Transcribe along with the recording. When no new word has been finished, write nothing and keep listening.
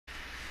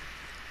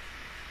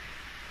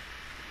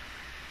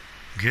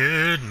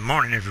Good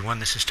morning, everyone.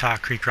 This is Ty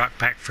Creek Rock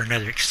back for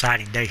another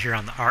exciting day here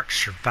on the ARK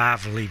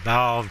Survival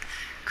Evolved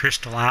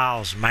Crystal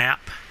Isles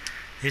map.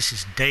 This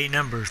is day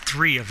number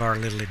 3 of our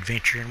little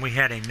adventure, and we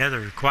had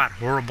another quite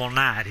horrible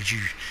night. As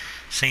you've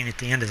seen at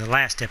the end of the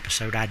last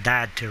episode, I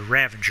died to a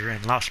Ravager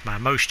and lost my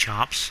most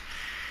chomps.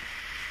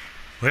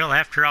 Well,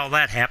 after all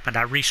that happened,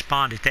 I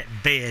respawned at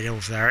that bed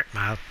over there at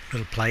my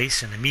little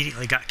place and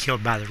immediately got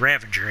killed by the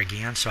Ravager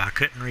again, so I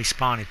couldn't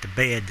respawn at the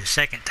bed the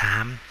second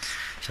time.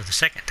 So the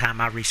second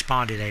time I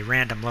respawned at a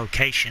random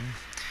location,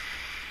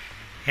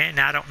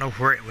 and I don't know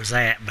where it was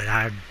at, but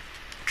I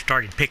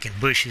started picking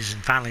bushes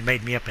and finally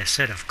made me up a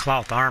set of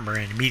cloth armor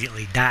and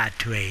immediately died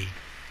to a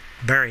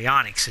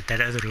baryonyx at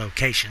that other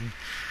location.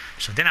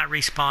 So then I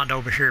respawned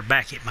over here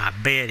back at my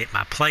bed at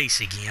my place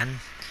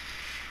again.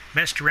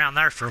 Messed around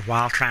there for a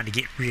while trying to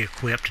get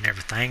re-equipped and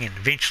everything, and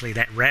eventually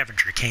that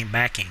Ravager came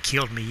back and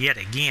killed me yet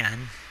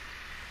again.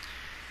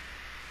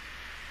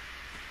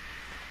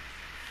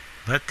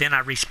 But then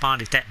I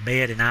respawned at that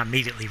bed and I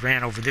immediately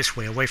ran over this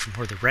way away from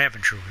where the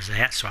Ravager was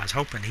at, so I was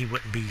hoping he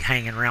wouldn't be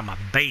hanging around my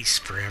base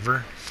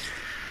forever.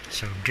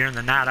 So during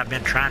the night I've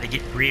been trying to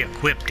get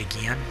re-equipped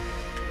again,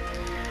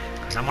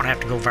 because I'm going to have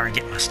to go over and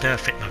get my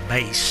stuff at my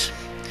base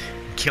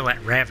and kill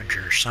that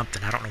Ravager or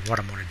something. I don't know what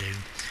I'm going to do.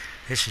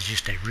 This is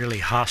just a really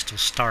hostile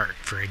start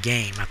for a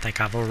game. I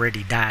think I've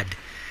already died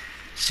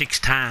 6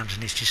 times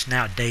and it's just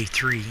now day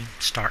 3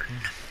 starting.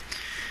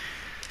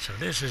 So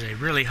this is a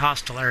really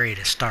hostile area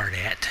to start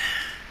at.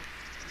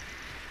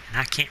 And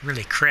I can't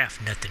really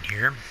craft nothing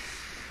here.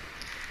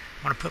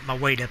 I'm going to put my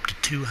weight up to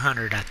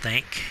 200, I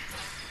think.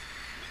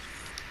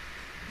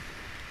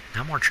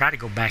 Now I'm going to try to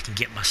go back and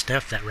get my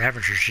stuff. That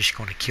Ravager's just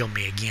going to kill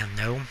me again,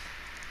 though.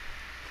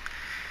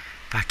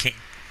 If I can't...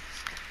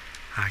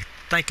 I'm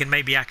thinking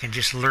maybe I can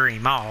just lure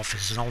him off.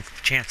 It's an only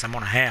chance I'm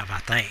going to have, I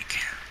think.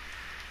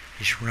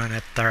 Just run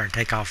up there and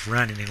take off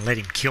running and let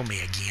him kill me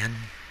again.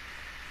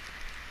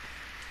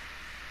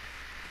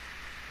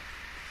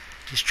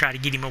 Just try to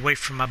get him away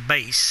from my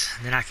base,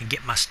 and then I can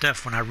get my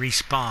stuff when I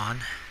respawn.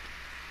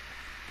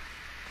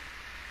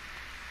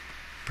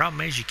 Problem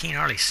is you can't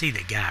hardly see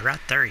the guy. Right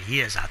there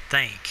he is, I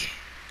think.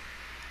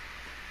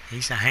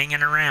 He's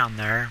hanging around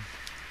there.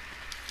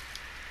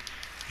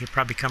 He'll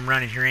probably come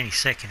running here any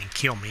second and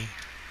kill me.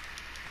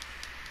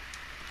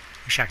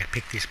 Wish I could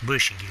pick this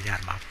bush and get it out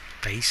of my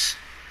face.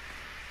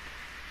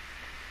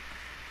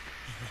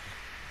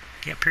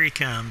 Yep, here he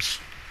comes.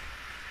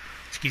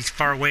 Let's get as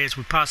far away as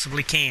we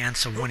possibly can,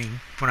 so when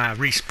I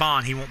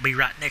respawn, he won't be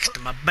right next to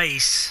my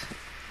base.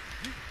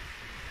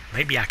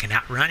 Maybe I can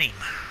outrun him.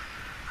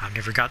 I've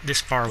never got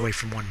this far away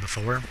from one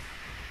before.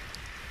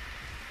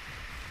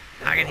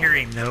 I can hear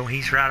him though.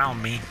 He's right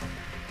on me.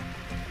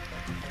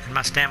 And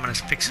my stamina's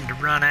fixing to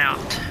run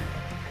out.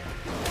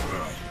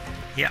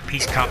 Yep,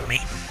 he's caught me.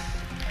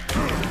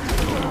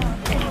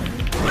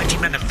 Punch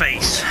him in the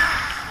face.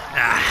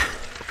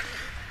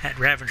 That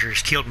Ravager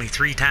has killed me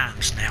 3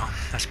 times now.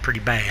 That's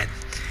pretty bad.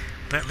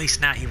 But at least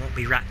now he won't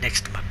be right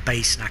next to my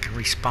base and I can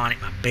respawn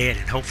at my bed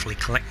and hopefully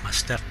collect my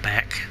stuff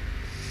back.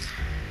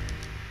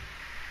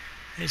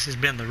 This has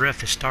been the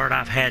roughest start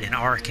I've had in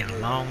ARK in a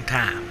long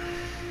time.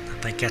 I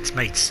think that's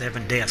made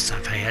 7 deaths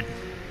I've had.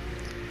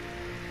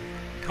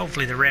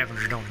 Hopefully the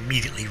Ravager don't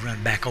immediately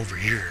run back over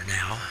here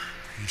now.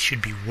 He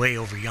should be way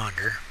over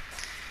yonder.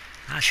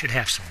 I should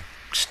have some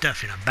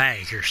stuff in a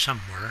bag here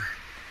somewhere.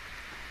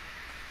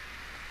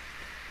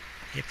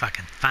 If I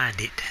can find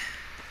it.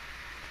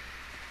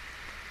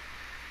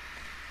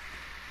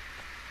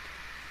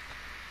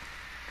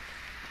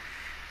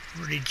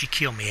 Where did you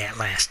kill me at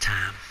last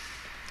time?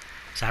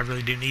 So I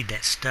really do need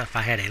that stuff.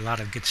 I had a lot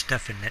of good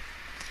stuff in it.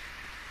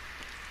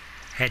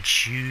 Had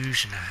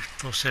shoes and a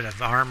full set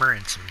of armor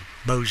and some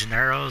bows and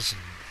arrows.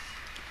 And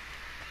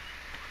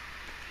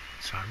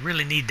so I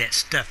really need that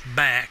stuff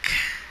back.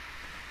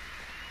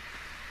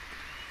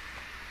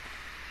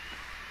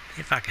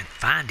 If I can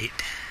find it.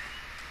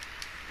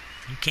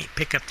 You can't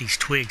pick up these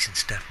twigs and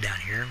stuff down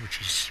here, which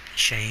is a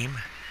shame.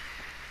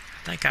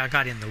 I think I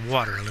got in the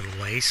water a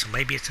little ways, so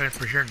maybe it's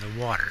over here in the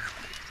water.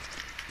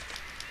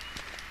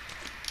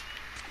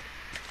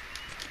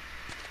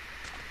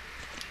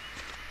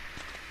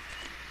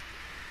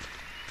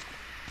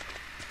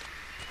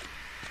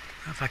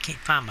 Well, if I can't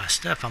find my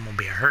stuff, I'm going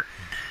to be hurting.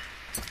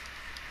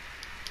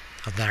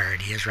 Oh, there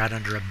it is, right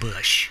under a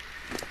bush.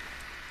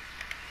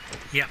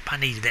 Yep, I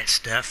needed that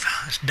stuff.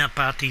 Let's dump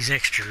out these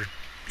extra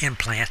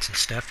implants and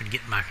stuff and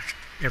get my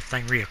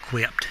everything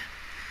re-equipped.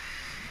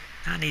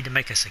 I need to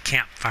make us a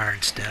campfire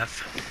and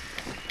stuff.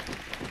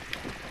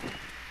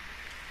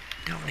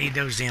 Don't need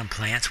those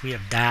implants. We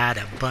have died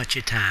a bunch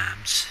of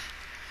times.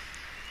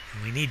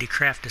 And we need to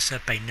craft us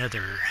up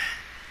another.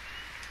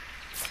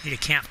 We need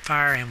a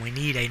campfire and we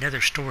need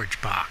another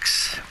storage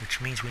box, which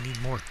means we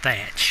need more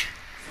thatch.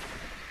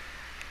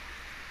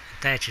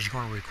 The thatch is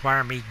going to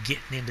require me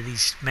getting into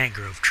these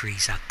mangrove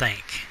trees, I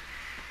think.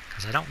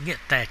 Because I don't get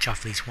thatch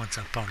off these ones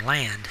up on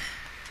land.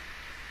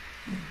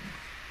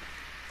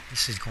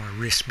 This is going to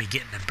risk me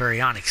getting a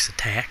baryonyx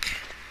attack.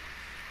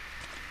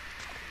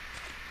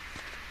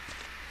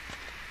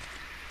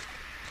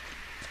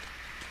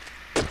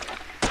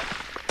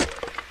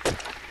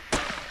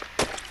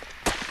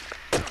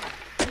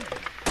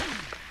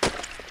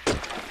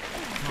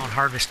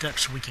 harvest up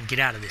so we can get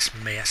out of this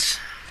mess.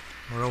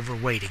 We're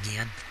overweight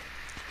again.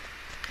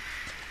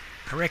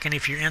 I reckon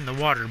if you're in the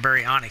water,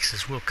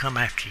 baryonyxes will come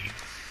after you.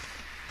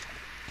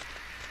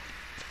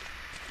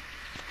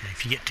 And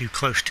if you get too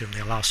close to them,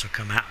 they'll also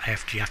come out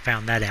after you. I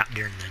found that out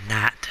during the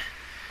night.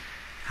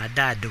 I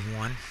died to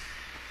one.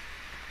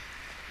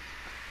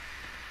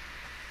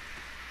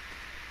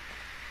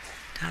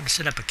 Time to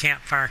set up a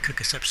campfire,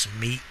 cook us up some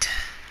meat.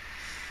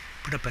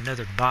 Put up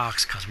another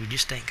box because we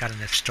just ain't got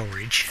enough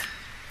storage.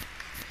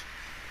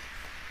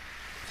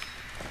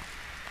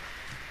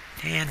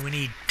 And we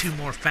need 2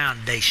 more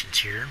foundations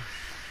here.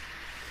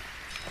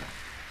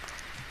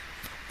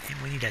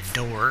 And we need a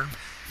door.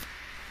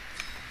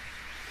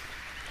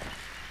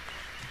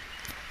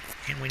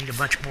 And we need a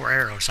bunch more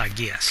arrows, I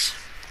guess.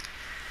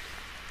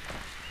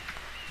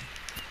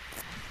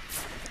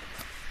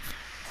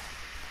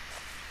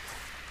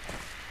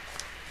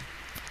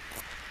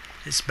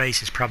 This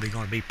base is probably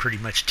going to be pretty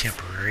much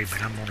temporary,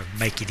 but I'm going to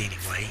make it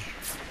anyway.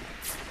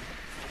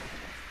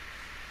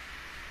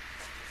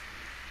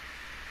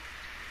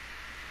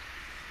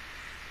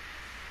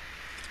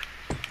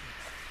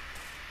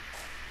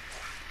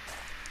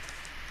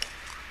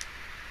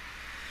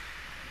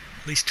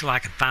 At least till I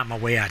can find my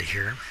way out of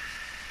here.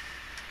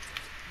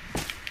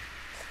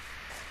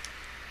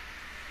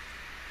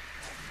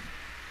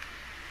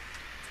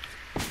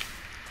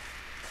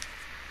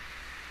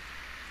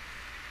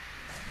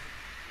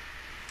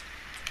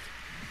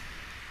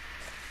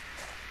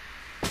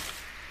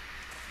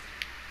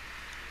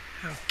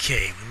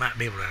 Okay, we might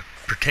be able to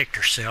protect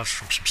ourselves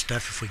from some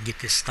stuff if we can get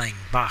this thing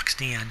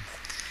boxed in.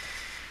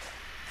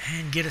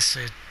 And get us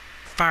a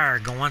fire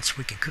going so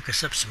we can cook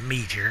us up some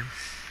meat here.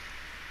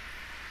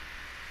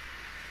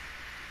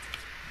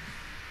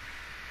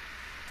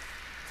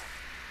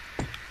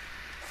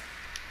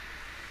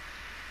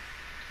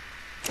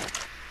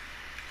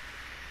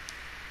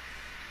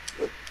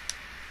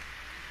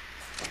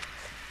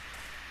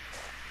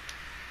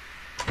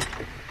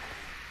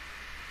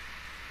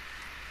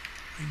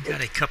 We've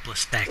got a couple of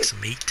stacks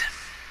of meat.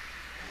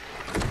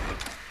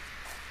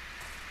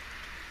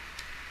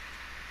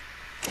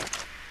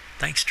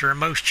 Thanks to our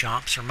Most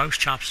Chomps. Our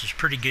Most Chomps is a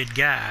pretty good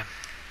guy.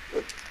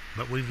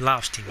 But we've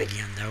lost him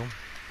again though.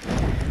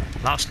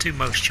 Lost 2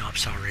 Most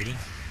Chomps already.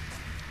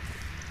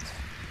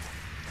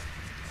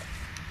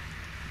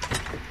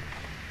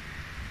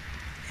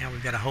 Now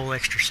we've got a whole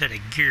extra set of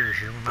gear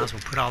here. We might as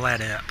well put all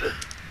that up.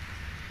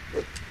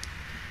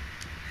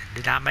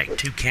 Did I make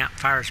 2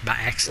 campfires by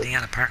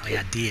accident? Apparently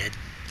I did.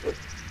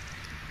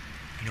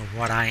 You know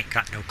what? I ain't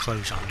got no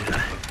clothes on, do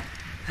I?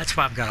 That's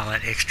why I've got all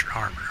that extra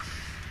armor.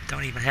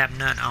 Don't even have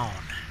none on.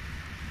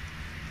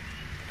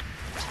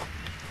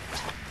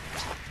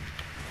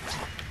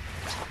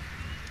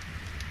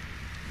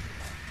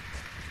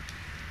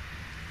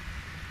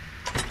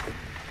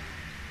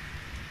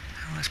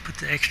 Well, let's put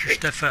the extra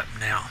stuff up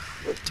now.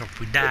 So if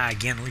we die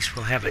again, at least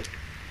we'll have a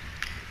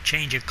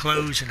change of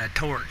clothes and a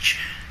torch.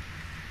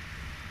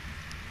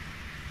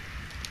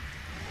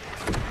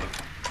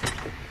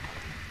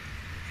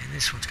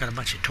 This one's got a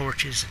bunch of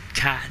torches and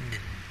cotton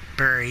and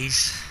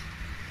berries.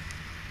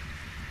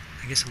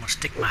 I guess I'm going to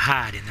stick my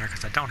hide in there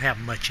because I don't have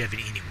much of it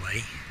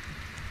anyway.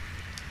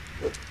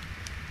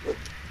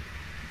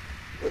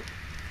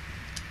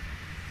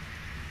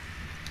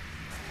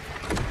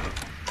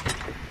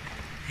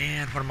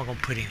 And what am I going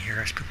to put in here?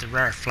 Let's put the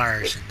rare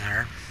flowers in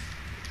there.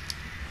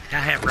 I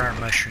have rare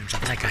mushrooms. I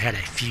think I had a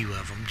few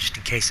of them just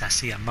in case I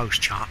see a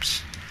Most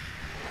Chomps.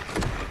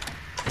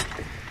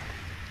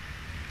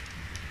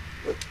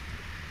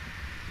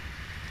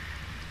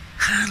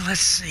 Let's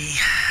see.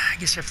 I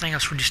guess everything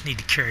else we just need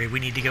to carry. We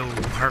need to go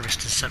harvest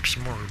us up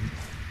some more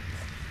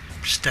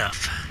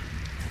stuff.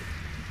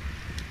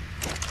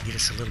 Get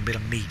us a little bit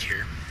of meat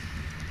here.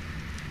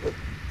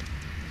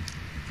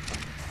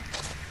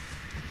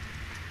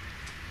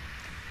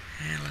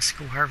 And let's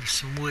go harvest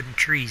some wood and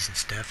trees and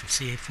stuff and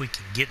see if we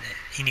can get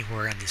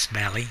anywhere in this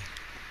valley.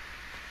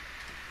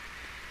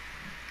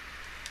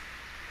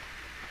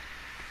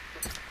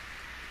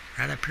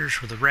 Right up here's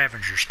where the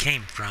Ravengers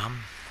came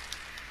from.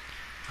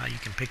 You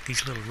can pick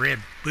these little red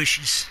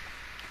bushes.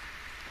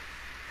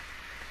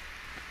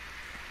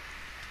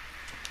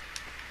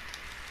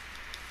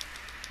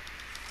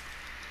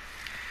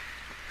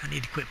 I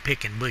need to quit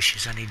picking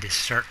bushes. I need to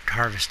start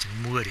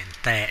harvesting wood and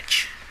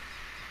thatch.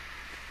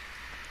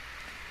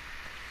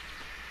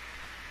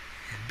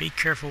 And be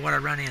careful what I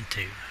run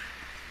into.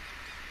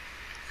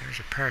 There's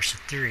a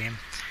Parasitherium.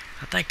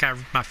 I think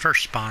my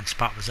first spawn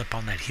spot was up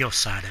on that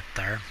hillside up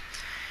there.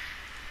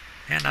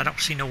 And I don't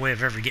see no way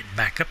of ever getting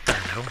back up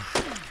there though.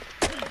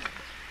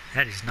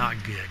 That is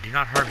not good. Do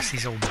not harvest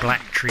these old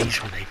black trees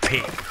where they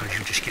pick because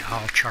you'll just get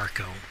all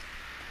charcoal.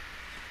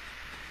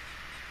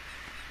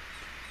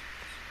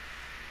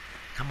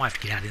 I might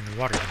have to get out in the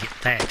water to get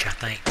thatch, I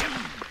think.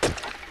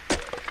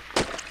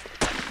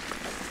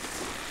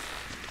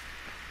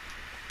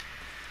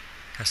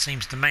 It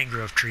seems the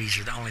mangrove trees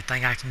are the only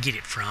thing I can get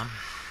it from.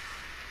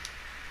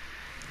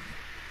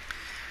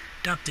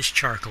 Dump this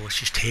charcoal, it's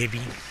just heavy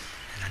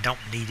and I don't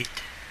need it.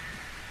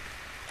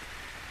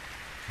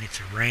 and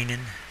it's raining.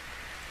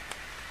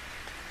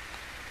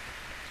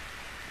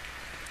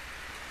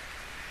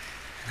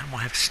 And I'm going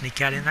to have to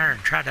sneak out in there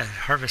and try to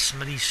harvest some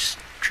of these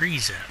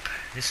trees up.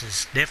 This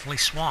is definitely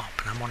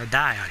swamp, and I'm going to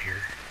die out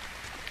here.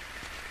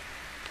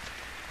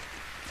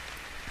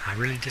 I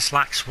really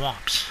dislike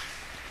swamps.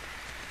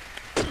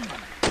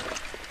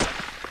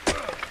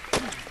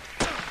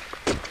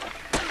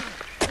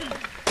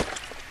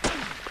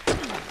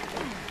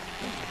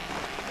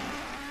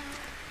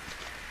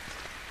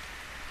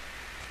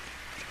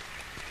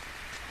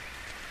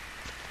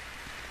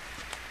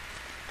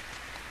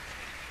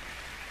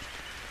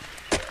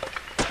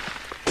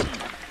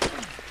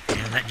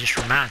 And that just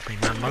reminds me,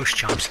 my moose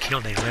chomps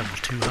killed a level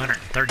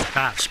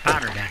 235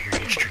 spider down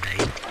here yesterday.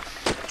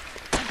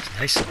 So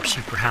there's some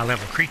super high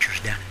level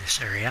creatures down in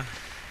this area,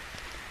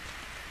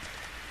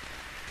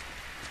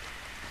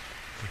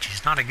 which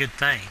is not a good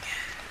thing.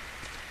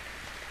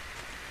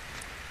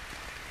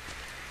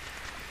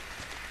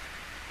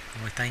 The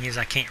only thing is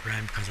I can't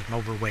run because I'm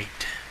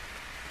overweight.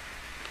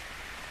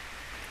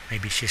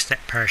 Maybe it's just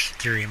that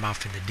parasitherium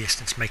off in the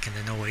distance making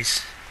the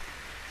noise.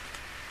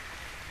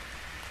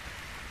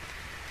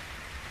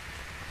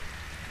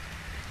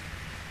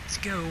 Let's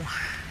go.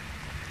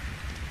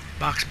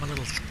 Box my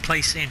little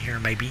place in here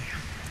maybe.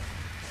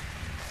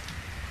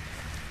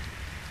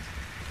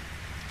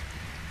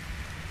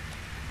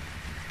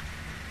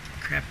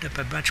 Craft up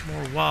a bunch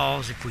more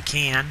walls if we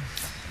can.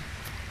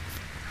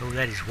 Oh,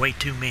 that is way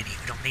too many.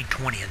 We don't need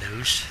 20 of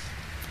those.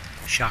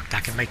 Shocked I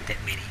can make that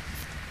many.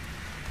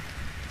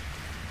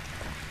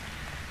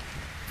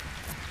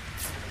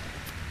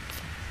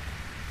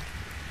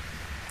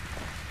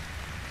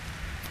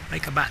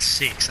 Make about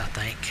 6, I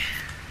think.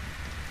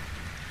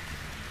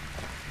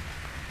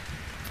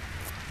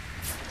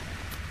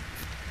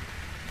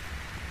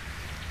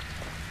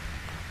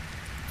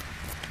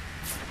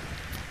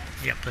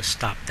 Yep, let's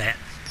stop that.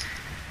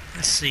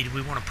 Let's see, do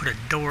we want to put a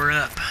door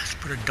up? Let's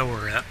put a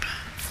door up.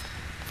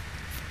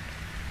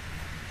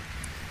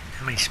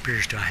 How many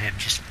spears do I have?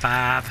 Just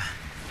 5.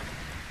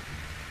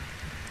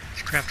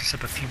 Let's craft us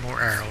up a few more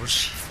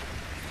arrows.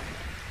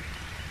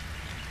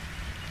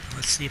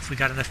 Let's see if we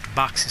got enough to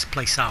box this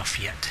place off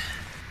yet.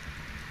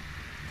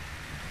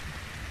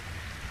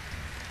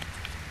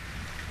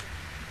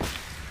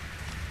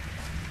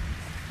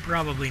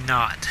 Probably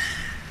not.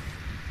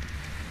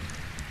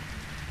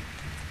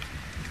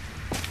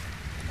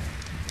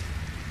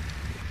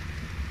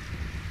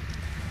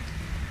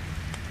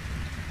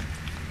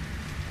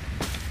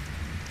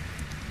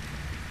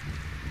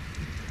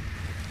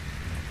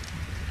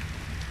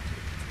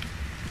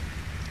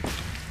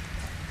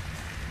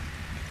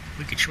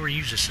 We could sure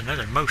use us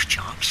another moose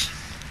chomps.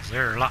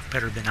 They're a lot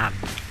better than I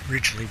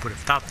originally would have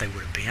thought they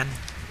would have been.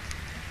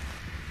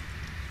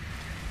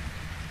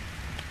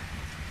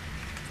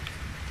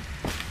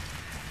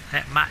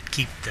 That might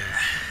keep the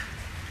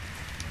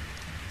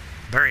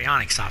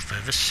baryonyx off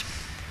of us.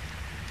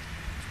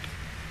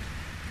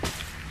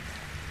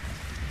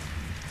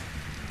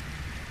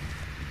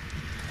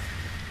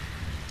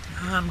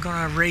 I'm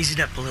gonna raise it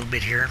up a little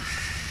bit here.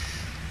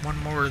 One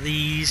more of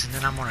these, and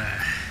then I'm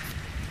gonna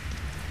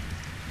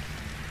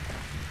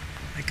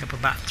make up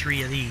about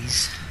 3 of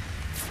these.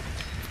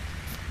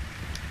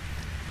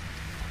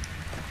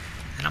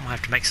 And I'm gonna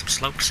have to make some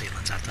slope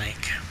ceilings, I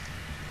think.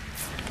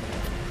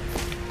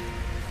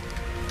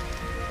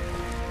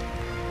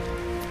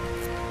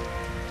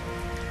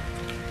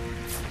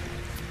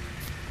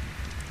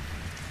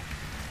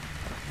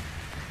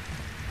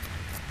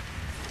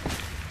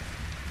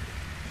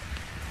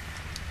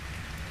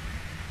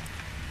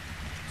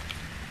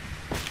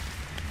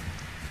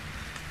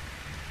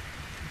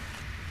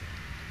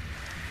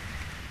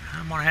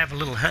 I'm going to have a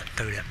little hut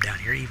throwed up down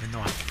here, even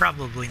though I'm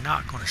probably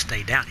not going to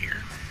stay down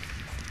here.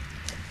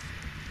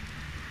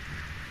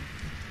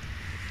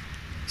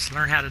 Let's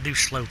learn how to do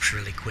slopes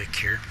really quick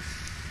here.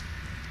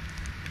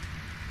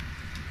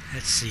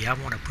 Let's see, I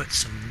want to put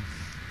some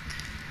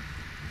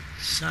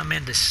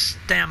into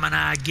stamina,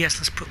 I guess.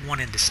 Let's put 1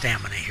 into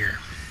stamina here.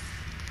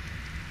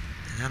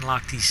 And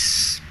unlock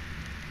these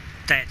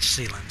thatch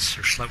ceilings,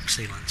 or slope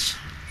ceilings.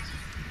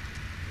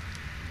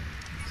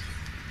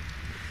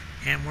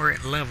 And we're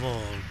at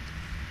level...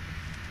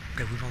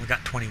 We've only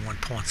got 21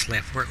 points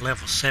left. We're at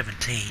level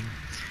 17.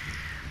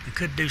 We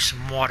could do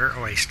some water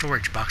or a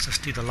storage box. Let's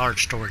do the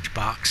large storage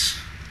box.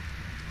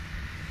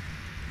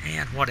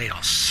 And what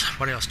else?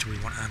 What else do we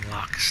want to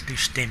unlock? Let's do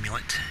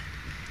stimulant.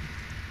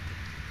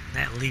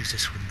 That leaves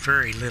us with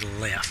very little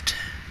left.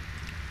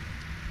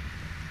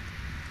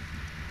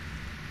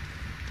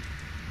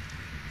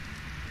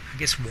 I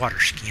guess water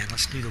skin.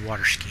 Let's do the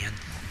water skin.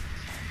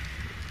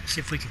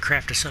 See if we can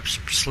craft us up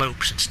some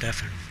slopes and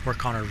stuff and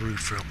work on our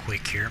roof real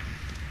quick here.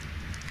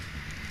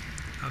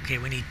 Okay,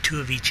 we need 2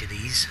 of each of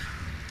these.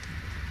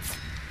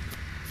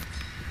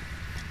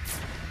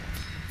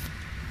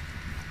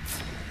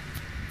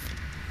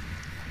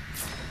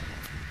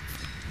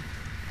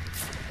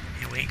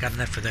 And we ain't got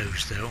enough of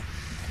those though.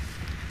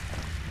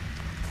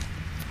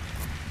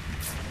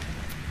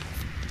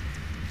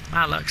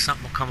 My luck,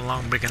 something will come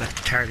along big enough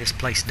to tear this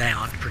place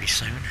down pretty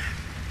soon.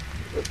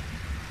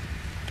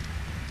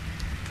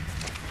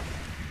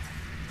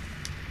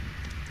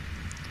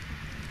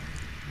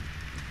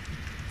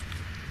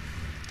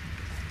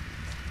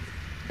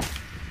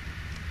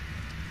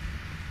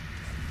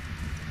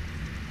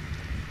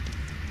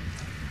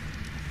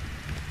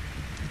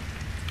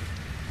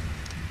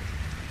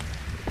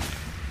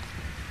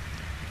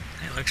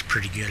 That looks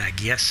pretty good, I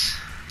guess.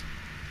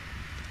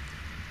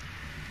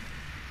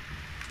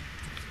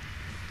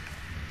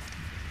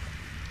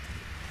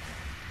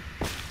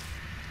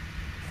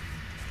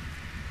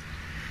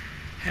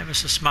 Have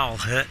us a small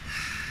hut.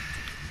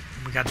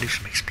 We got to do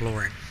some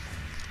exploring.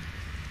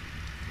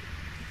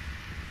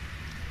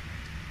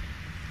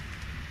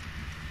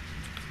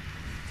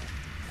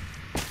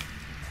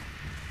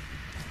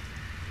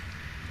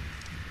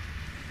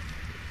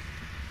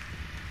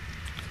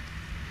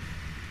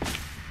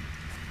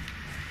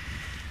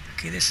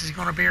 Okay, this is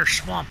going to be our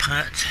swamp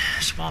hut.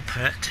 Swamp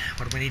hut.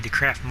 What do we need to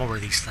craft more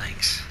of these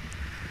things?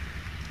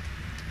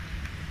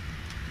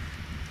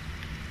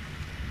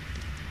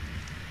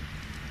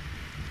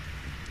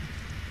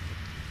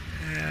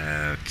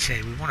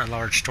 Okay, we want a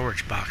large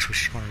storage box,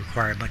 which is going to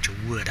require a bunch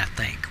of wood, I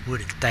think.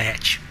 Wood and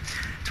thatch.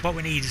 So what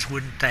we need is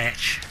wood and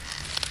thatch.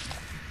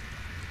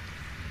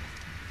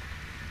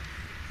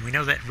 We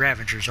know that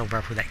Ravenger's over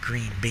up where that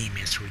green beam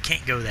is, so we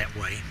can't go that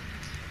way.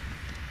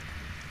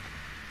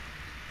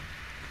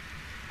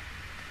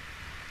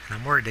 And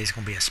I'm worried there's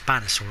going to be a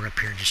Spinosaur up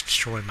here and just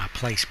destroy my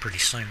place pretty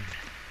soon.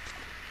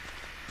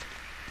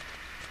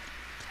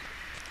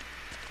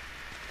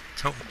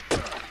 So,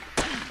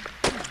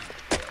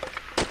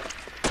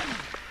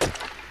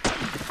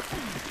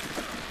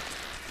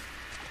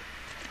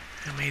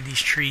 how many of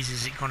these trees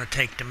is it going to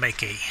take to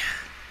make a...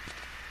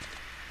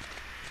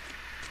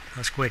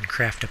 Let's go ahead and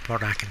craft up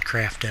what I can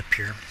craft up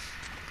here.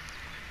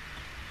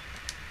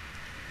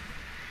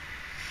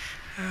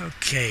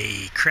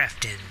 Okay,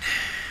 crafting.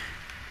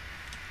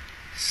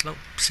 Slope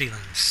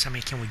ceilings. How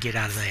many can we get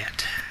out of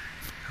that?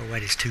 Oh,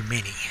 that is too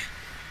many.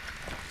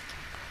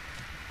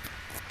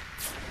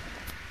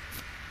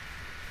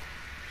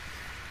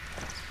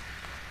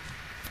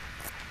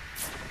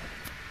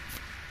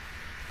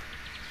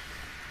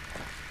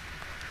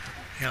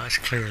 Yeah, let's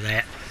clear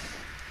that.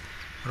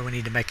 What do we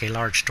need to make a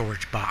large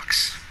storage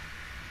box?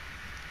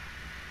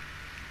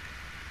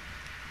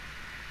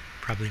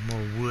 Probably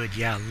more wood.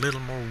 Yeah, a little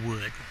more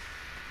wood.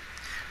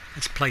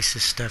 Let's place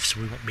this stuff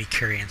so we won't be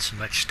carrying so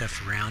much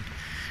stuff around.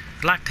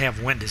 I'd like to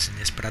have windows in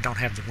this, but I don't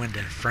have the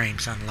window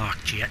frames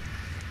unlocked yet.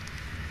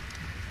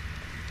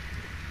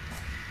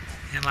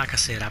 And like I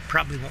said, I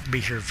probably won't be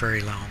here very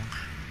long.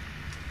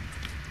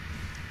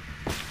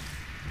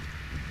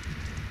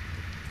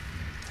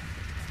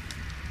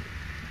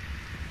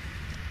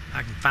 If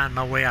I can find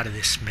my way out of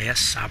this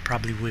mess, I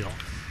probably will.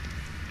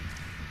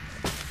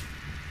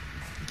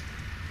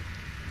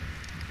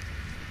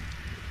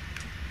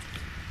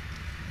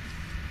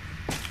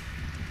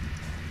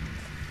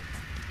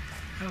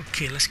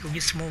 Okay, let's go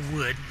get some more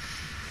wood.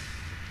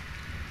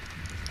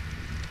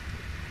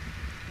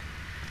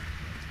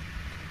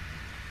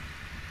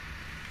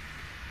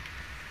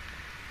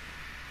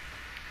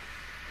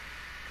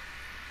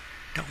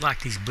 Don't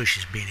like these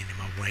bushes being in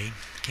my way.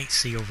 Can't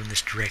see over in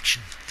this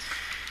direction.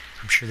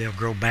 I'm sure they'll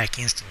grow back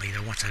instantly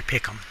though once I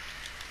pick them.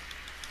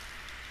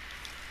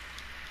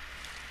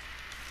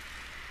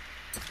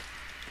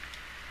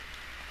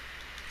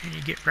 And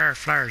you get rare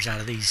flowers out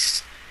of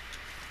these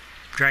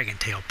dragon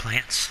tail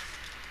plants.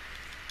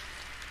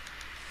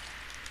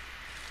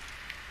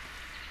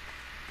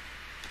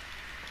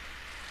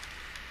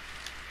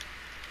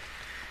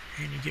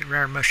 And you get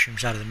rare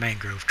mushrooms out of the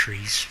mangrove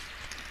trees.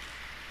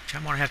 Which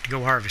I'm going to have to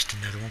go harvest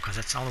another one because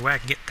that's the only way I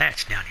can get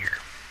thatch down here.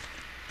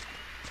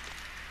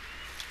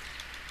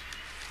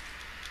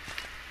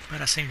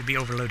 But I seem to be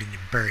overloading the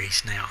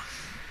berries now.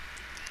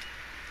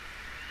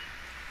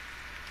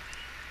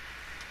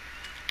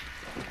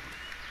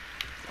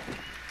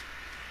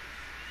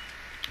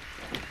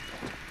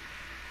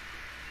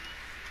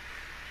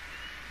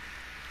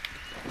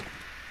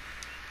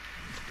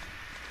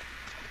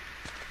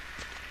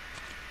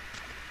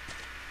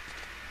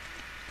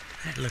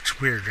 That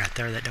looks weird right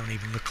there. That don't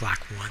even look like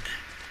one.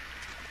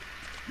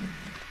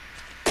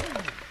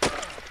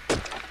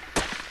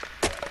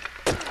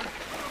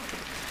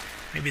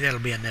 Maybe that'll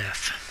be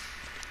enough.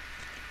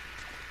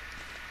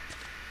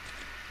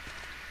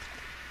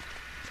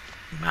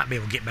 We might be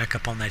able to get back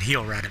up on that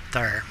hill right up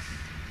there.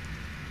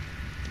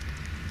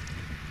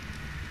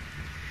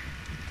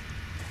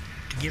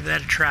 To give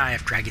that a try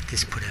after I get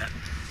this put up.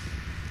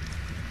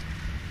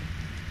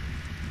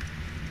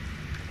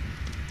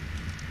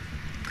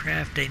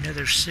 Craft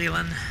another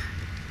ceiling.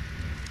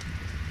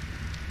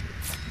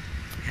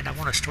 And I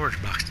want a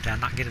storage box. Did I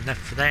not get enough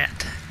for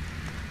that?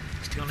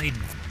 Still need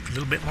a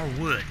little bit more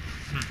wood.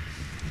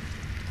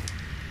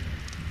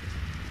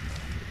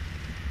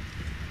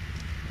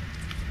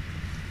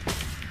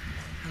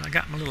 Well, I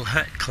got my little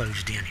hut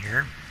closed in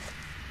here.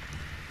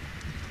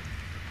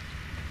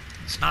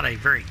 It's not a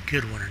very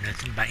good one or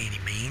nothing by any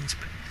means,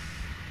 but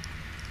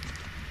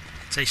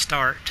Say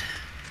start.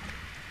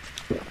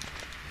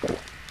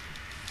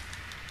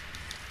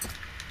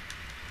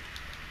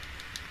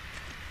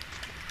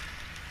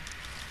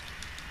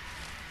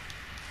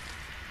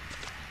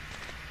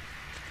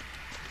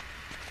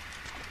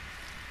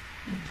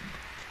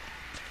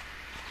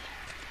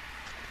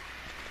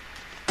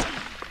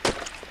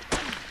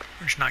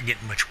 We're just not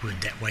getting much wood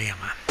that way, am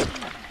I?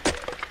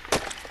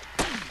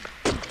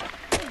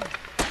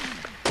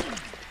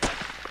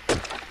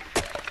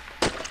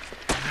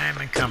 I am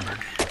encumbered.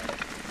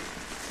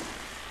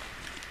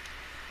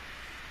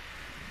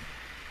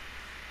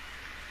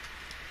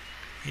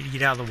 Need to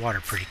get out of the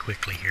water pretty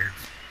quickly here.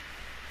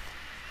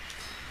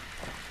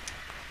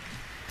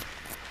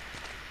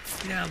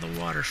 Get out of the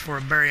water before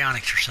a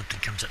baryonyx or something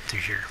comes up through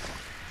here.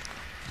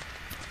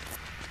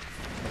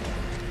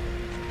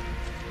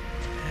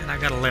 And I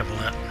gotta level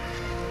up.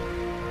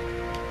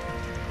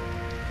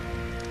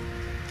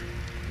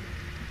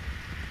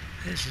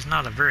 This is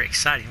not a very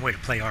exciting way to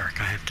play ARK,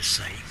 I have to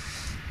say.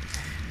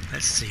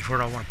 Let's see, where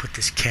do I want to put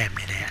this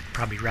cabinet at?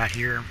 Probably right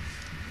here.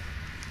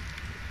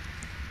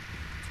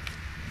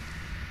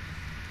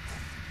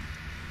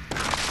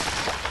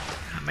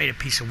 I made a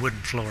piece of wooden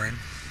flooring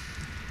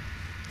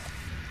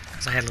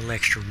because I had a little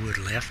extra wood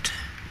left.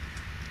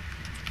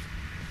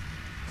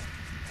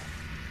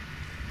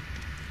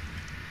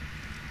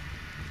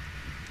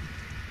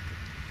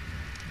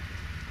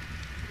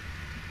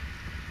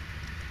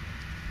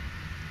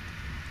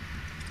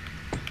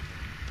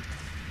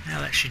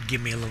 Now that should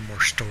give me a little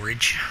more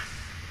storage.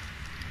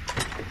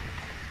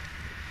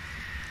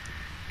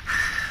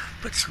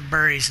 Put some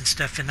berries and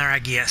stuff in there, I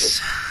guess.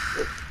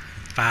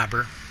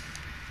 Fiber.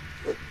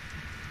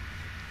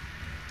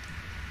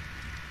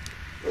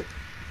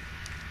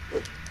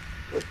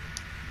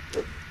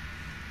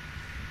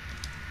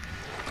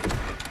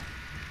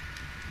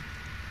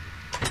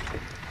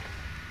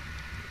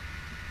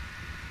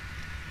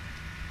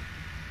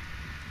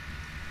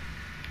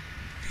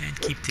 And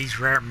keep these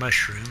rare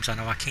mushrooms. I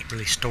know I can't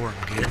really store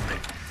them good,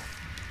 but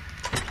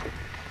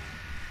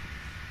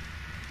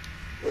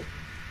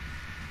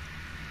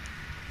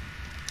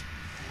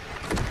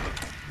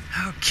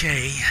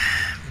okay,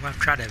 well, I've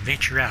tried to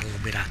venture out a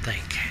little bit, I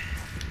think.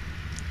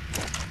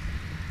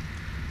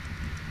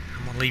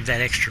 I'm going to leave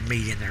that extra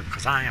meat in there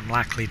because I am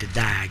likely to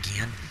die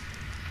again.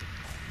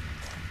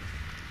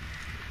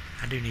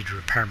 I do need to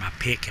repair my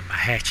pick and my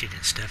hatchet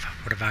and stuff.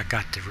 What have I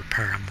got to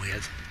repair them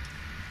with?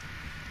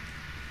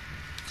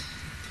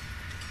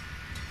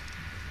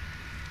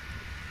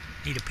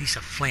 Need a piece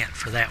of flint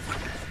for that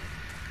one.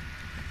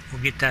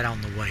 We'll get that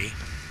on the way.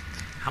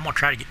 I'm going to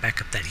try to get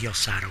back up that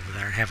hillside over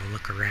there and have a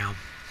look around.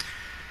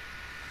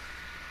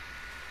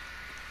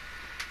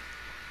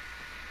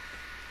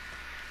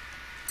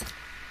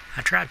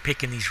 I tried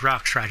picking these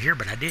rocks right here,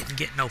 but I didn't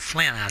get no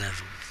flint out of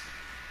them.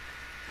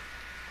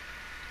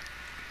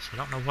 So I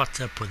don't know what's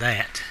up with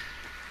that.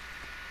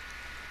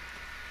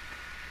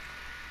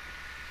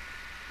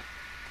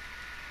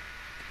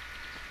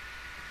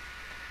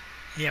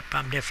 Yep,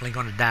 I'm definitely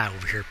going to die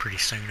over here pretty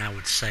soon, I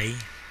would say.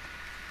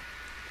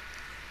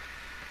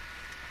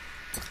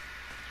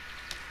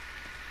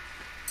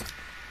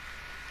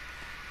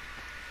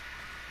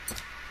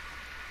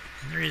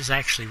 And there is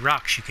actually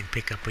rocks you can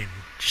pick up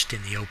just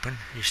in the open.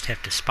 You just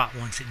have to spot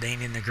ones that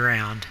ain't in the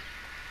ground.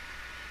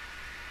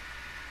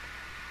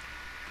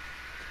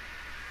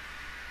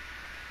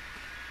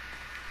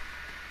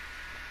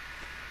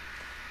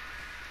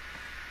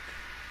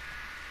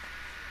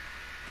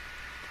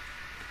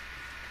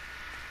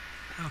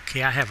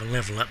 Okay, I have a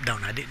level up,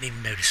 don't I? I didn't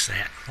even notice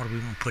that. What do we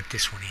want to put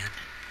this one in?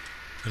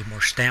 A little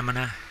more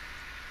stamina.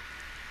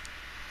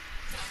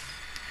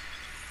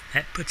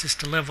 That puts us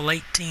to level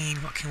 18.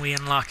 What can we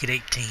unlock at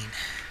 18?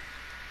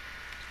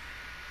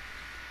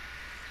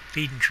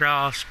 Feeding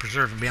troughs,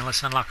 preserving bin.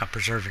 Let's unlock a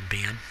preserving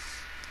bin.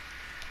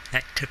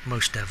 That took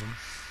most of them.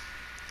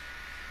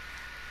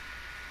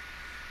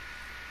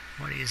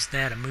 What is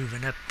that? A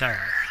moving up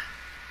there.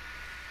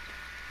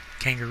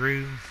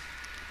 Kangaroo.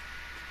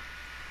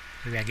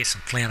 Maybe I get some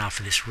flint off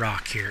of this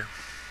rock here.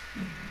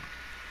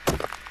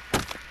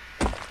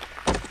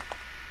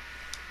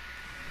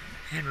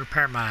 And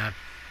repair my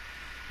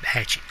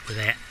hatchet with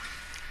that.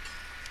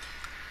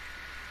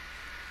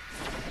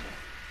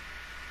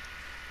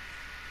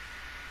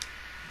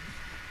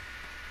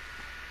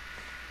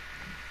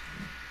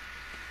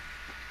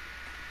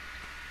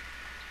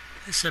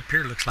 This up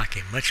here looks like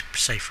a much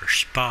safer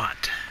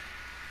spot.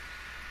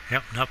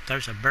 Yep, nope,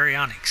 there's a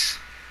baryonyx.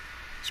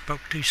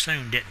 Spoke too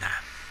soon, didn't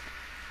I?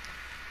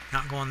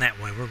 Not going that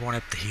way, we're going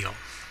up the hill.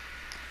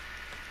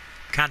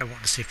 Kind of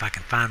want to see if I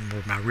can find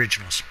where my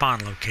original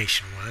spawn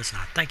location was, and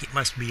I think it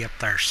must be up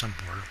there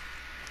somewhere.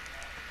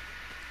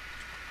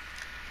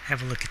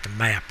 Have a look at the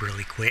map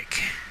really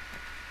quick.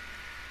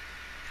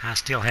 I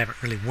still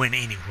haven't really went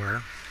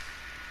anywhere.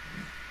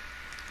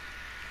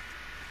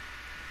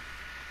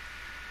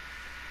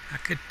 I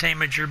could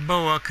tame a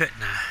jerboa,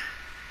 couldn't I?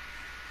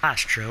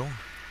 Lystro.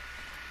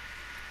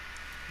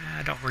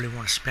 I don't really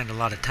want to spend a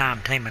lot of time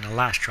taming a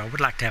lystro. I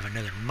would like to have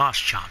another moss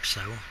chomp,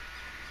 though.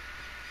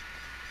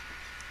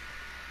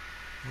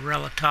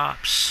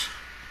 Relatops.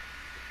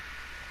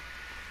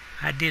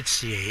 I did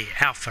see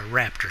a alpha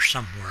raptor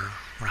somewhere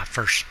when I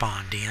first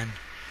spawned in,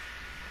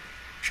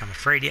 which I'm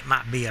afraid it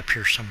might be up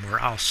here somewhere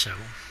also.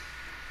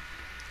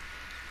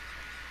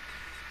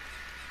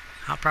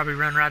 I'll probably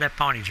run right up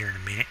on it here in a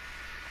minute.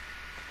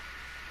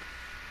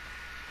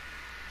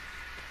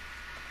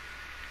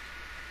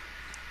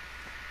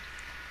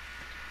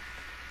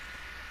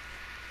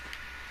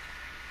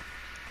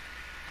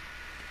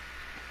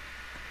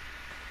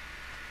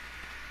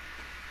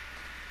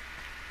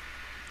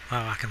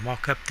 Well, I can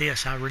walk up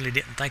this. I really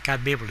didn't think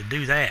I'd be able to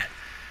do that.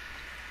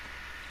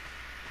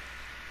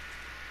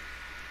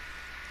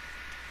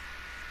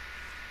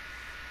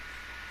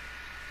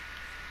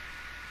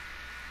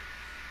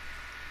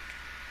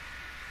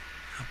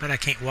 I bet I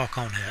can't walk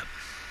on up.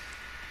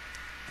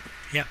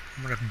 Yep,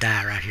 I'm going to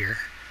die right here.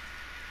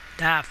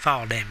 Die of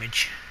fall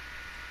damage.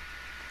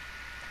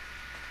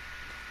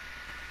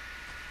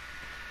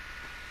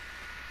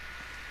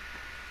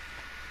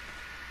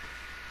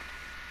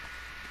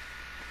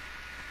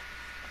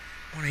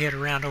 I want to head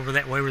around over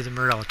that way where the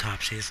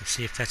Morellatops is and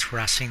see if that's where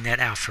I seen that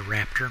alpha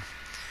raptor.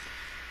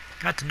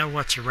 Got to know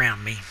what's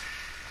around me.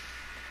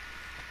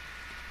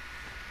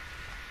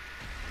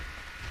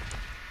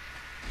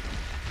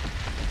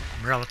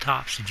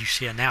 Morellatops, did you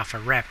see an alpha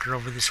raptor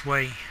over this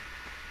way?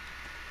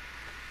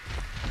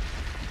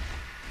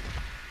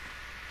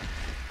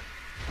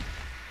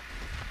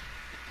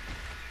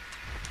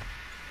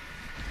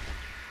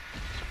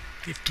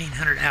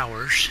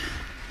 $1,500.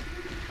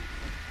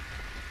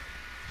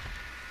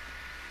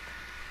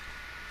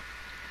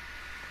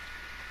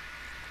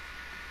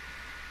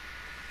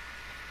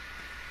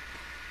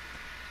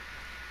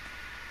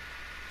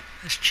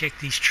 Let's check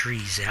these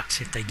trees out,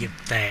 see if they give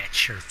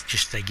thatch or if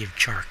just they give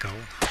charcoal.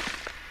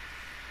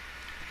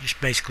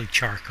 Just basically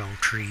charcoal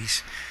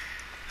trees.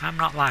 I'm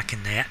not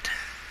liking that.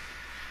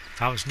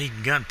 If I was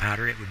needing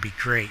gunpowder, it would be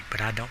great,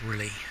 but I don't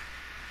really.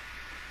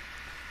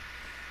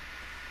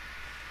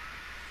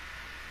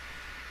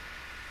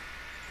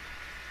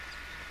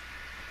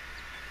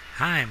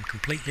 I am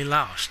completely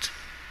lost.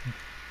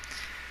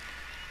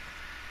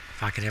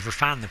 If I could ever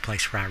find the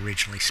place where I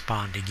originally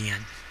spawned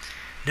again.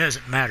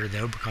 Doesn't matter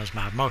though, because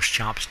my moss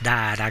chomps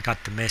died. I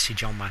got the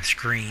message on my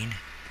screen.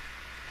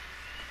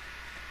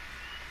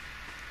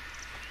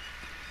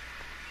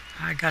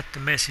 I got the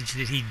message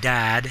that he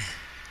died.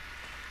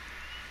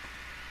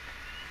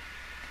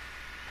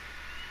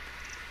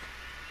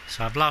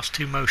 So I've lost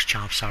 2 moss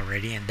chomps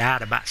already and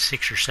died about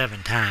 6 or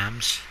 7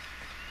 times.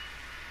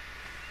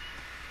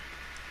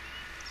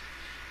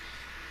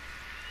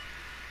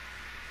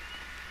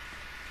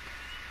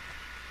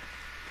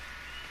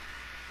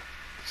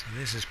 So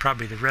this is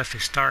probably the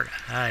roughest start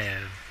I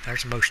have.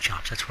 There's moss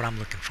chomps, that's what I'm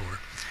looking for.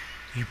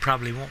 You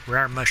probably want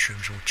rare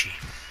mushrooms, won't you?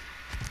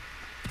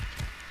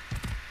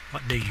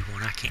 What do you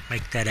want? I can't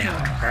make that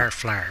out. Rare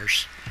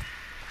flowers.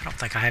 I don't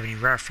think I have any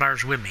rare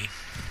flowers with me.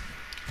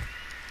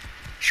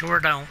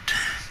 Sure don't.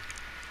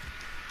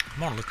 I'm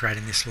going to look right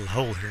in this little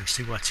hole here and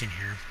see what's in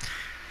here.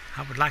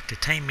 I would like to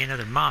tame me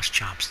another moss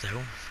chomps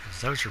though,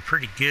 because those are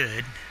pretty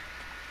good.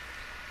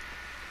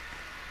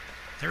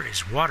 There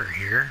is water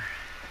here.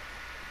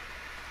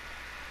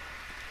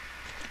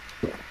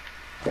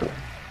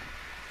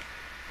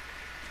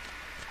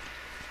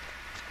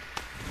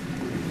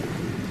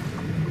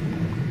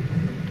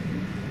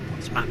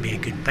 Might be a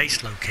good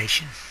base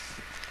location.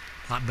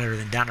 A lot better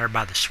than down there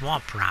by the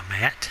swamp where I'm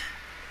at.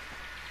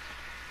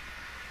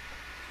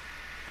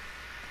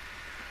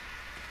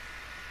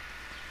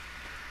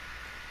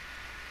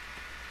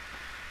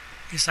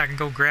 Guess I can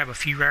go grab a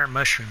few rare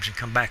mushrooms and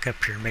come back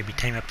up here and maybe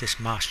tame up this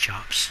moss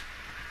chops.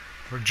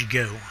 Where'd you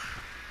go?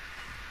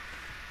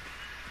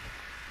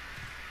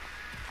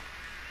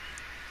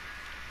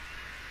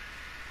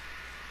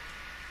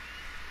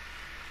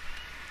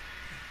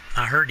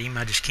 I heard him,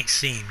 I just can't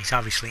see him. He's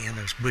obviously in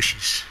those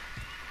bushes.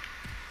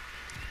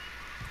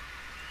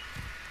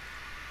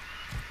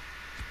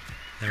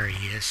 There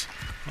he is.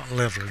 What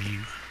level are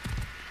you?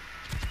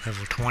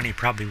 Level 20,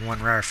 probably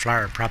 1 rare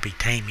flower, probably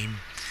tame him.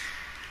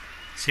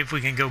 See if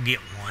we can go get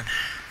one.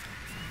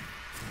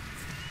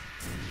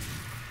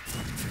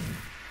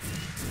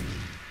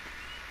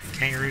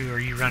 Kangaroo, are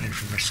you running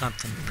from or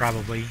something?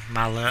 Probably,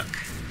 my luck.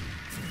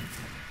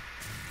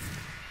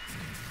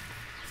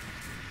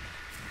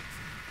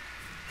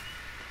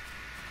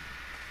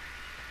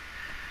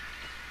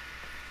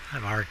 I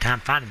have a hard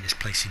time finding this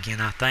place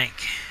again, I think.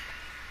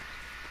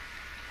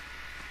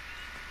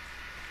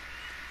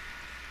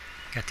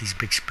 Got these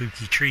big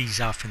spooky trees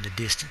off in the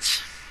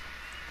distance.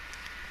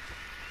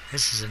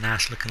 This is a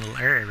nice looking little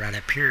area right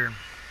up here.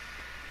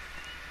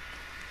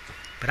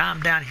 But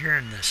I'm down here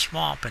in the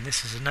swamp and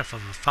this is enough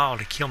of a fall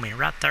to kill me.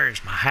 Right there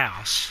is my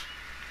house.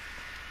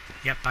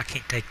 Yep, I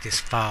can't take this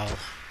fall.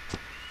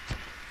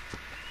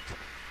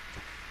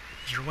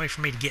 Is there a way for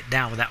me to get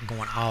down without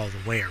going all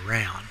the way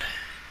around?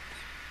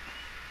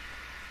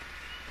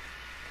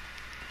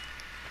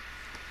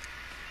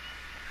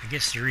 I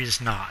guess there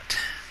is not.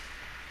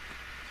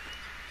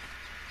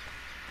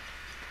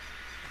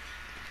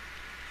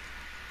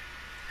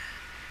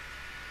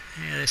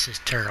 This is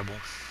terrible.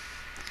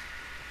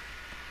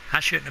 I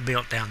shouldn't have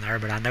built down there,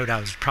 but I knowed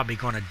I was probably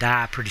going to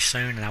die pretty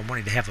soon, and I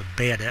wanted to have a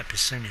bed up as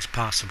soon as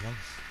possible.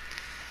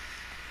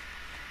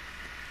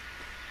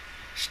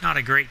 It's not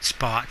a great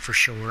spot for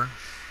sure.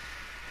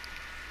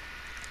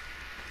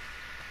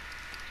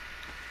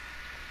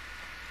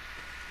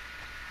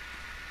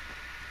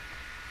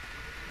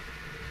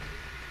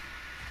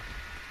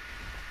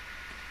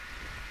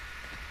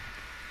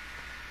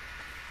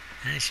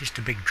 And it's just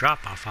a big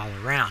drop-off all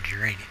around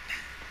here, ain't it?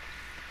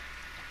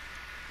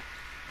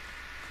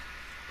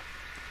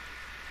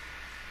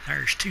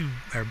 There's two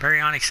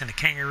baryonyx and a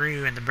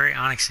kangaroo, and the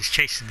baryonyx is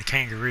chasing the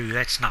kangaroo.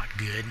 That's not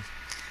good.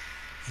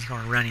 He's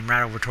going to run him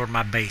right over toward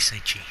my base,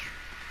 ain't he?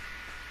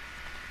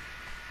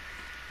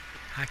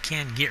 I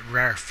can get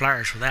rare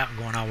flowers without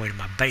going all the way to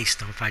my base,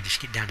 though, if I just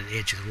get down to the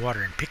edge of the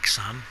water and pick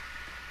some.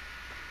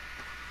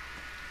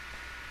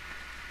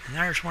 And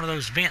there's one of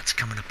those vents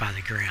coming up out of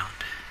the ground.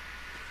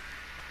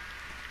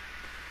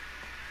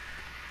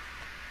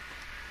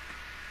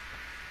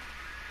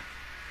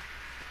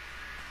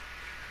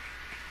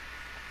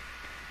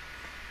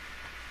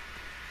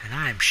 And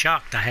I am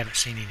shocked I haven't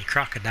seen any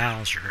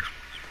crocodiles or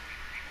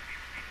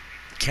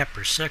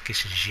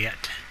caprisucuses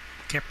yet.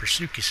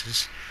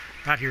 Caprisucuses.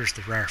 Right here's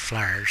the rare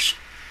flowers.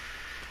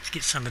 Let's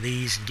get some of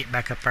these and get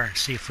back up there and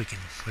see if we can...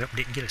 Well,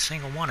 didn't get a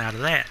single one out of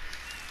that.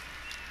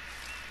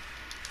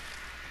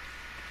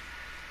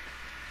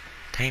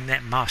 Tame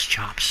that moss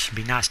chomps. It'd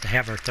be nice to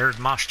have our third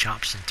moss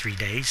chomps in 3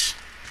 days.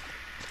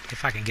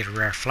 If I can get a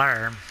rare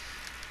flower.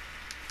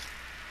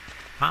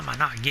 Why am I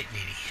not getting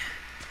any?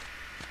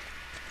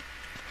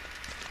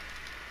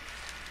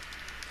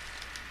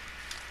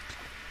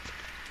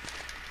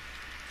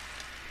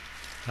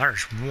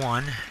 There's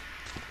one.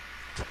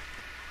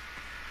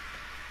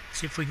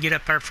 See if we can get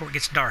up there before it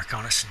gets dark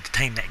on us and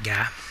tame that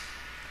guy.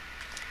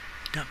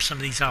 Dump some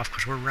of these off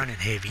because we're running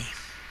heavy.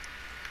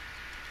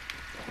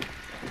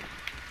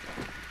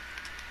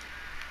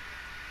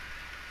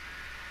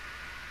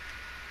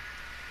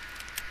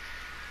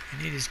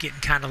 And it is getting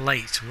kind of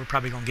late, so we're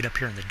probably going to get up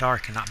here in the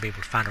dark and not be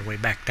able to find our way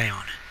back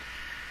down.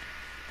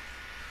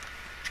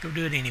 Let's go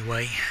do it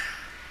anyway.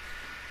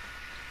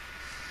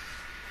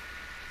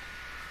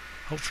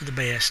 Hope for the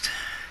best.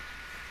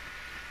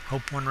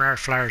 Hope one rare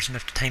flower is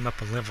enough to tame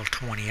up a level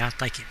 20. I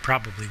think it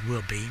probably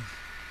will be.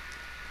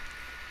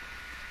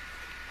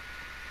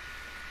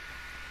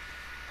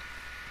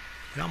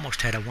 We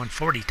almost had a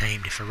 140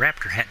 tamed if a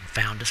raptor hadn't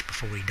found us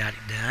before we got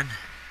it done.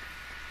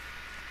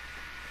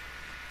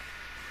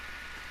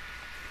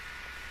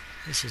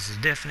 This is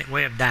a definite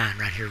way of dying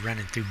right here,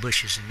 running through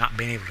bushes and not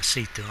being able to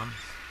see through them.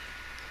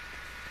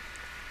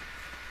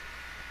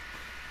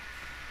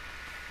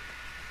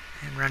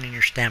 And running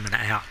your stamina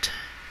out.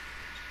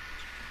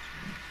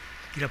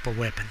 Get up a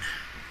weapon.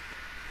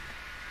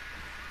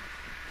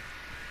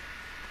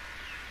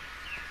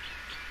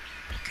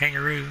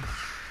 Kangaroo.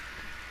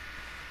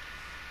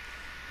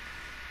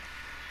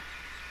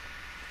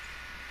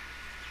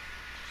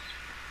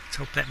 Let's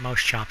hope that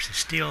moss chops is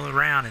still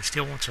around and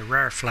still wants a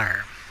rare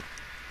flower.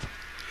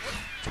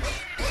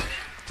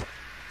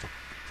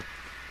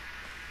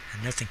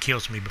 And nothing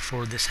kills me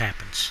before this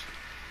happens.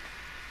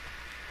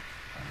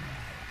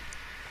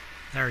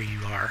 There you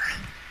are.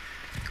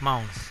 Come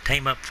on,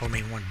 tame up for me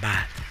one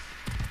bite.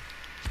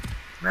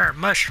 Rare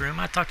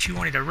mushroom? I thought you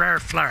wanted a rare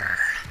flower.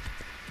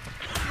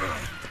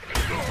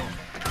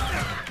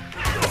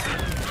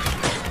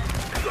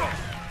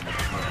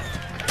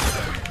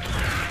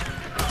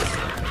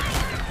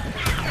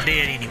 I'm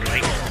dead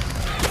anyway.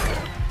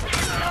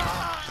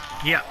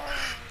 Yep.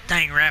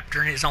 Dang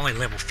raptor, and it's only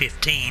level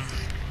 15.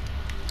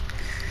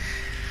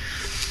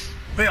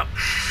 Well,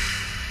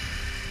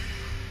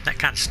 that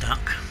kind of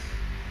stunk.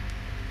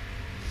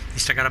 At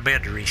least I got a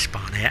bed to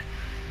respawn at.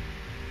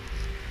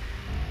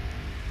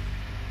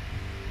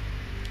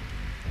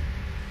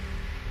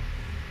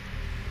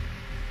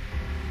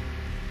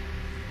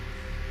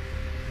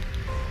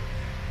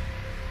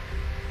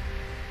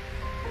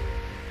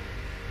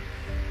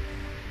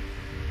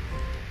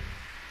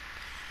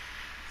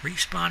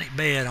 Respawn at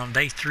bed on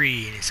day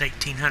 3 and it's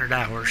 1800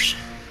 hours.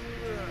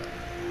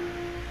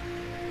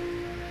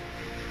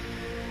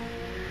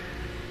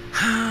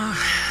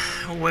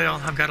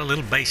 Well, I've got a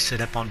little base set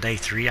up on day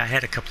 3. I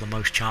had a couple of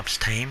moss chomps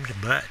tamed,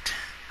 but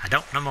I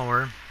don't no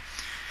more.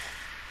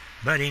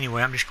 But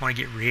anyway, I'm just going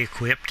to get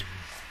re-equipped and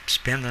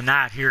spend the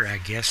night here, I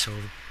guess. So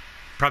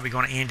probably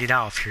going to end it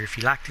off here. If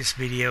you like this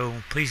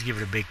video, please give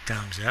it a big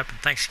thumbs up. And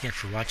thanks again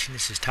for watching.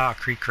 This is Tall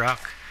Creek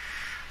Rock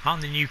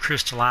on the new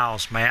Crystal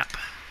Isles map.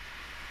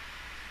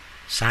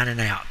 Signing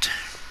out.